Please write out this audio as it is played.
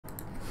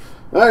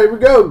All right, here we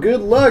go. Good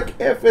luck,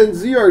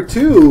 FNZR2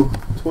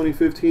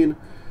 2015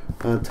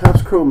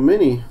 Topps Chrome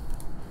Mini.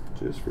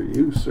 Just for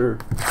you, sir.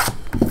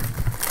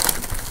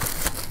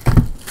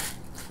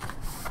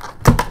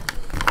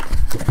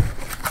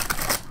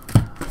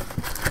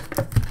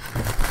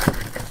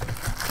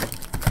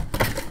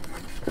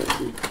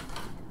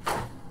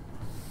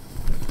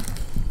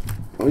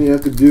 All you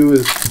have to do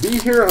is be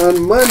here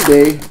on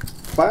Monday,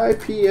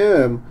 5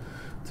 p.m.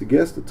 to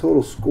guess the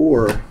total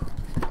score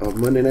of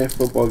Monday Night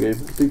Football game. I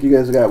think you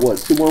guys got, what,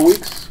 2 more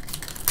weeks?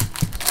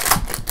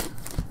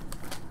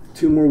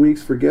 2 more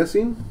weeks for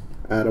guessing.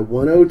 Out of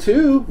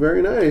 102.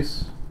 Very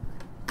nice.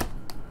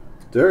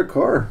 Derek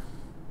Carr.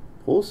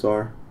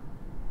 Pulsar.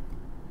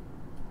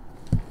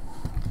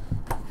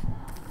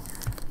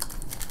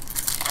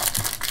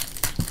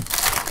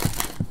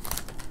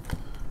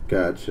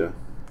 Gotcha.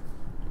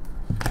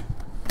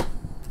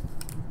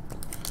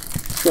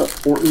 What's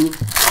up, Orton?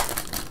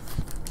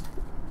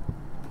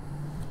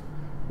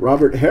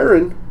 Robert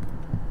Herron.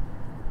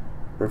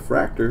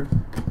 Refractor.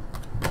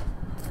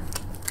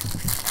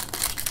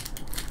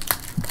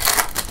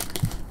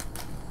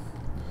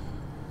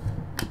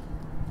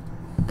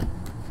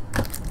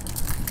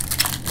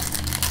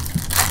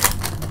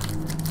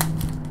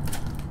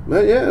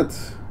 Not yet.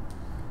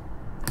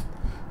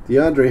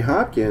 DeAndre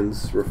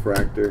Hopkins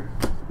refractor.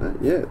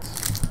 Not yet.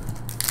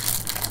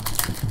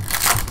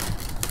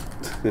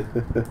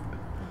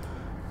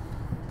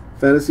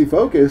 Fantasy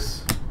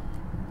Focus.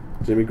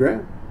 Jimmy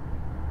Graham.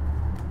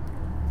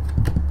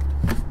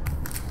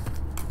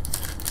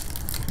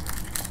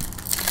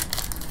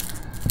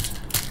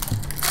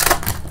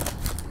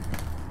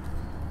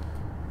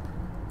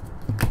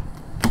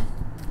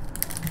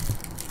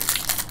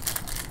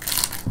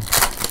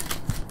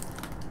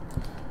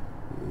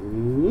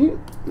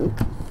 Nope.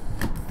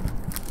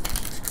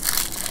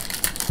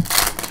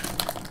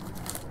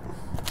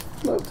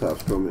 Love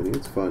Topps Pro Mini.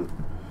 It's fun.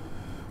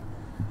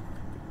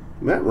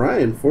 Matt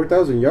Ryan,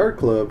 4,000 Yard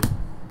Club.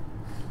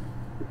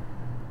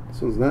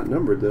 This one's not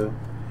numbered though.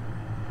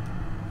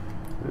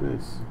 Very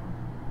nice.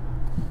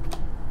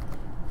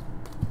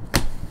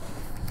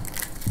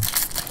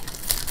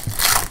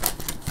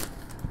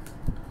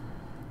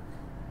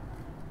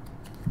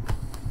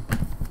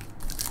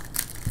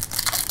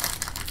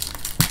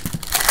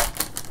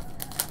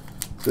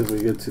 So if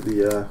we get to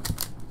the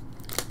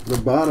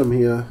bottom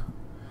here,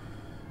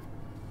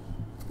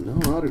 no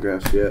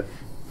autographs yet.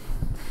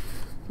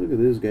 Look at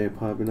this guy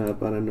popping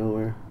up out of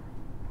nowhere.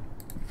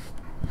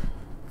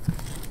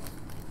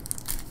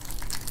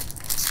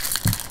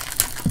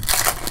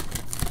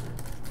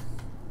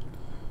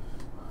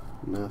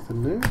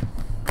 Nothing there.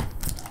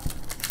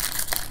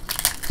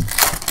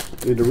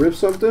 Need to rip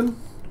something?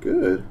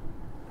 Good.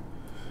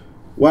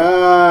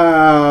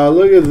 Wow,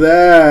 look at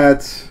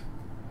that.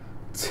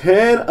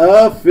 10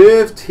 of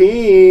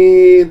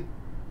 15.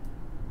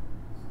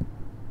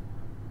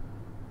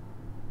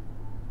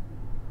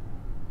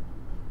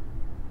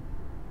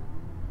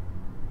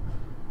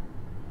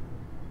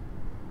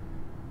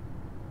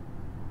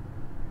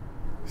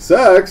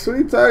 Sucks. What are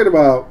you talking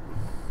about?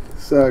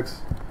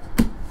 Sucks.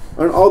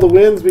 Aren't all the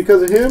wins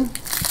because of him?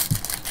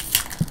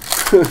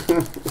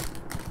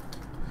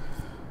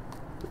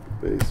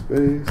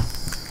 Base.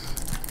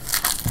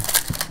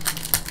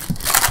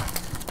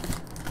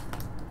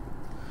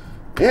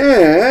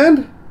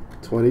 And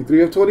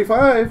 23 of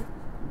 25,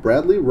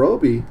 Bradley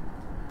Roby.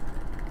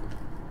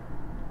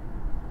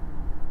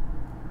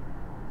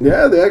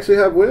 Yeah, they actually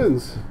have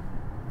wins.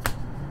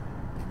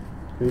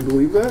 Can you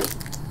believe that?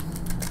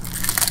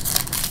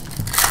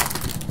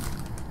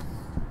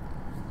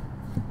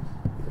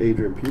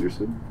 Adrian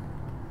Peterson.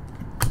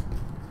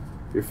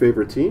 Your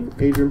favorite team,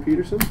 Adrian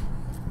Peterson?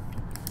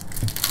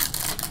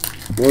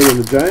 More than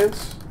the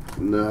Giants?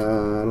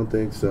 No, I don't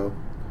think so.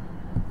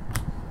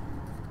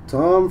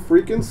 Tom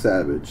freaking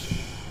Savage.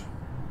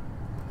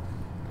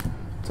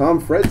 Tom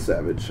Fred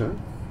Savage, huh?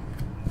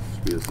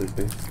 Should be his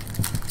nickname.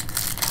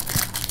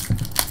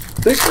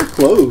 I think we're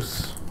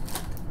close.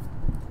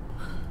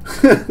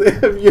 They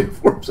have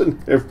uniforms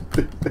and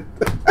everything.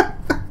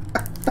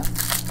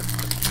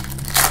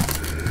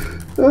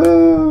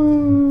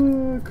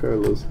 Oh,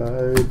 Carlos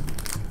Hyde.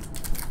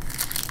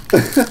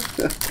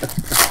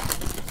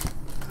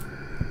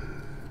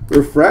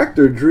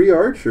 Refractor, Dree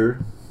Archer.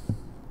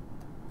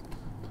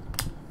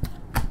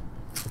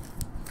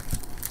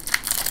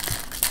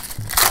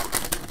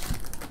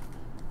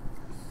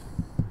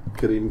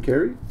 Kareem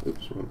Carey.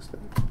 Oops, wrong step.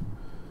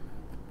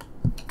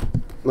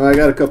 No, I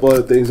got a couple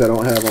other things I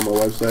don't have on my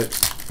website.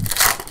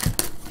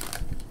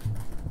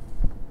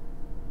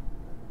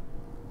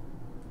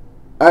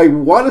 I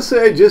want to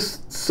say I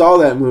just saw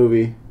that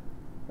movie.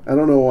 I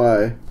don't know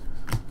why.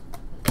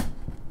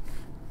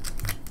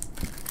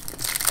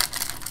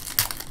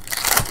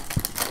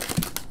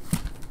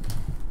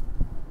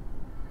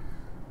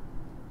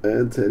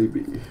 And Teddy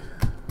B.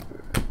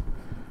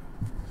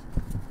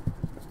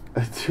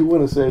 I do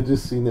want to say I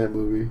just seen that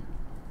movie.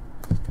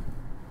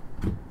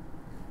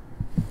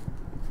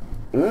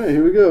 Alright,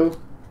 here we go.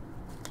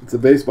 It's a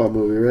baseball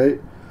movie, right?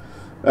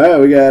 All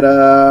right, we got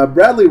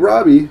Bradley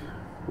Roby,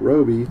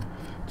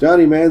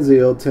 Johnny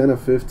Manziel,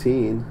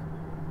 10/15.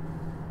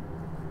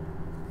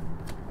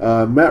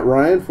 Matt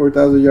Ryan,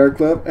 4,000 Yard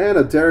Club, and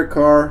a Derek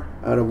Carr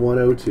out of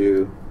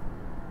 102.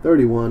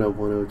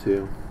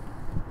 31/102.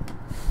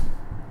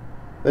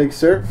 Thanks,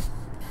 sir.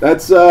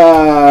 That's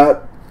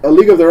a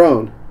league of their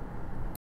own.